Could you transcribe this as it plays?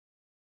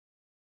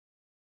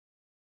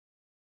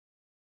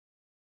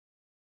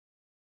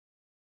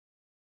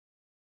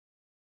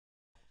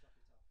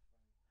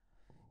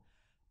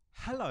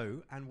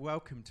Hello and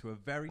welcome to a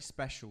very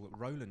special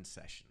Roland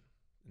session.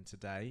 And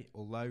today,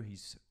 although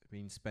he's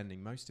been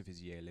spending most of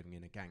his year living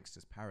in a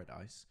gangster's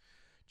paradise,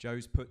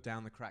 Joe's put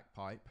down the crack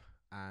pipe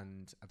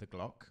and the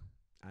Glock,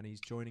 and he's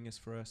joining us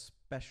for a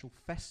special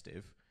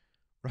festive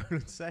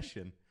Roland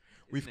session.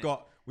 We've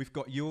got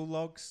Yule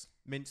logs,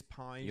 mince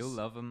pies. You'll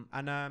love them.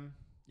 And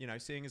you know,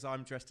 seeing as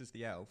I'm dressed as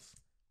the elf,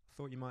 I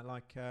thought you might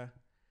like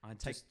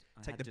take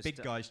the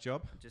big guy's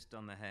job. Just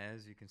done the hair,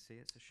 as you can see.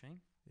 It's a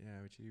shame.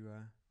 Yeah, would you? Okay.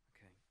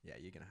 Yeah,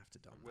 you're gonna have to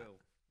don that. I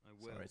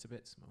will. Sorry, it's a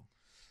bit small.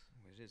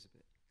 Oh, it is a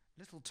bit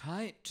little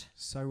tight.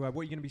 So, what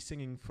are you going to be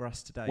singing for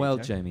us today? Well,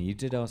 Joe? Jamie, you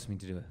did ask me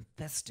to do a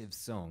festive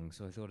song,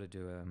 so I thought I'd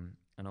do an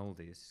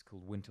oldie. It's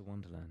called Winter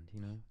Wonderland.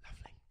 You know,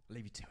 Lovely. I'll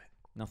leave you to it.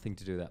 nothing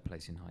to do with that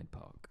place in Hyde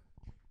Park.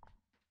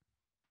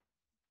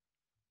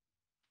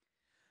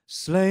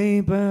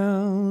 Sleigh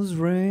bells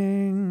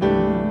ring.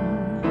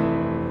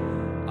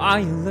 Are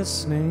you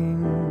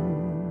listening?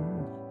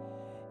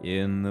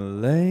 In the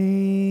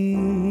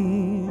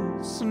lane,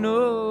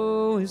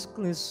 snow is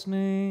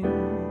glistening.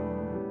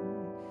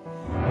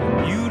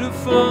 A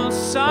beautiful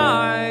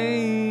sight.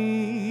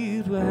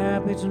 We're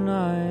happy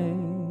tonight,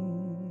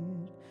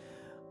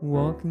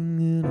 walking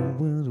in a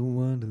winter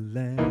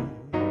wonderland.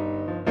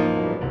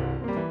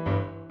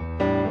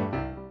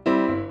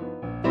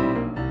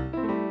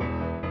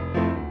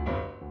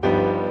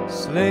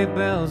 Sleigh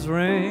bells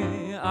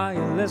ring, are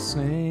you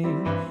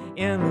listening?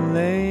 In the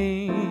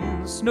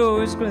lane,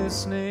 snow is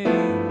glistening.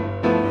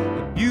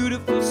 A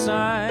beautiful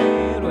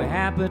sight, we're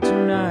happy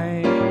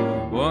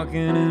tonight,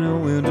 walking in a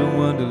winter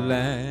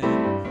wonderland.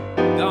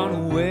 Gone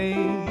away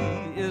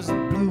is the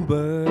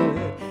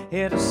bluebird,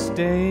 here to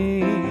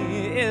stay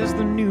is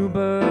the new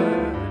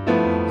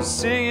bird,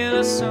 singing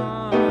a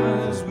song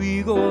as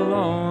we go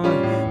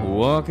along,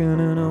 walking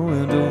in a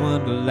winter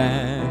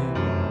wonderland.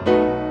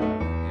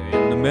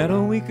 In the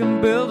meadow we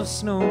can build a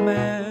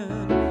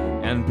snowman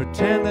and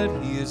pretend that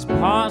he is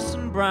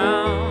Parson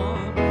Brown.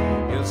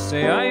 He'll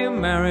say, are you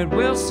married?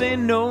 We'll say,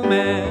 no,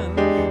 man,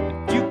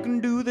 but you can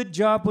do the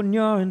job when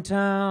you're in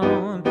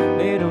town.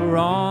 Later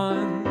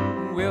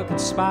on we'll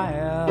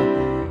conspire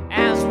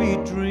as we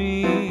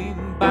dream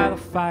by the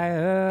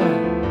fire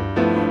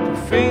to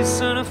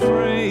face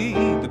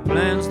unafraid the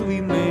plans that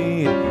we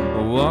made,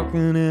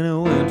 walking in a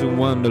winter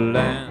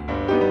wonderland.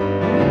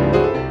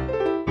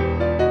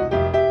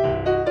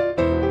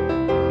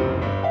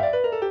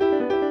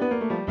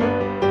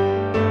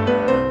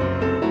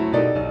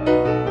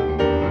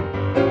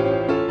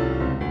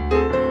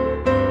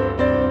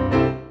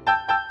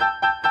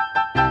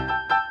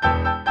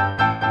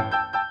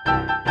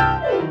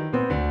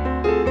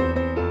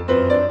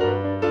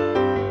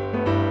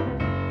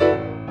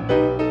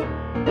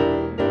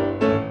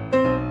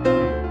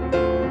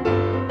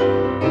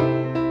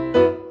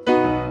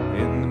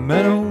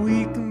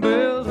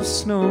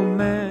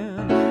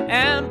 Snowman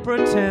and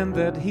pretend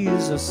that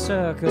he's a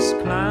circus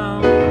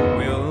clown.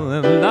 We'll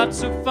have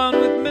lots of fun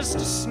with Mr.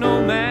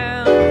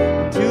 Snowman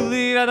until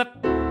the other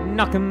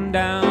knock him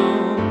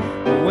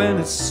down. When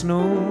it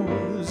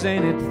snows,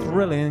 ain't it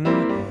thrilling?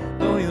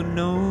 Though your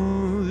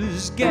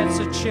nose gets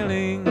a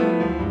chilling,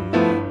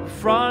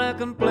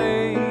 frolic and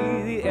play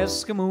the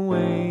Eskimo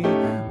way,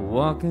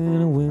 walking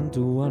in a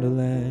winter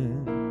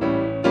wonderland,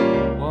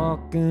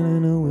 walking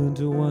in a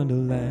winter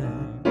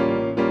wonderland.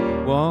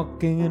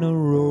 Walking in a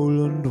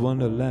Roland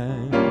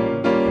wonderland,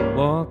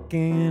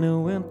 walking in a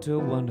winter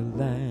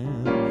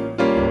wonderland,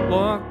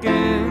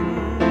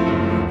 walking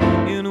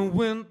in a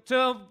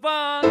winter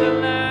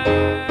wonderland.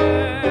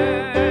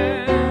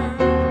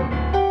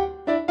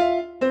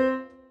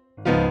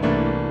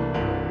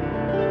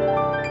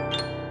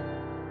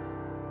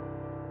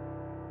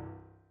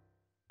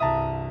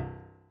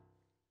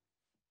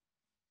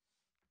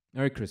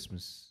 Merry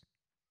Christmas.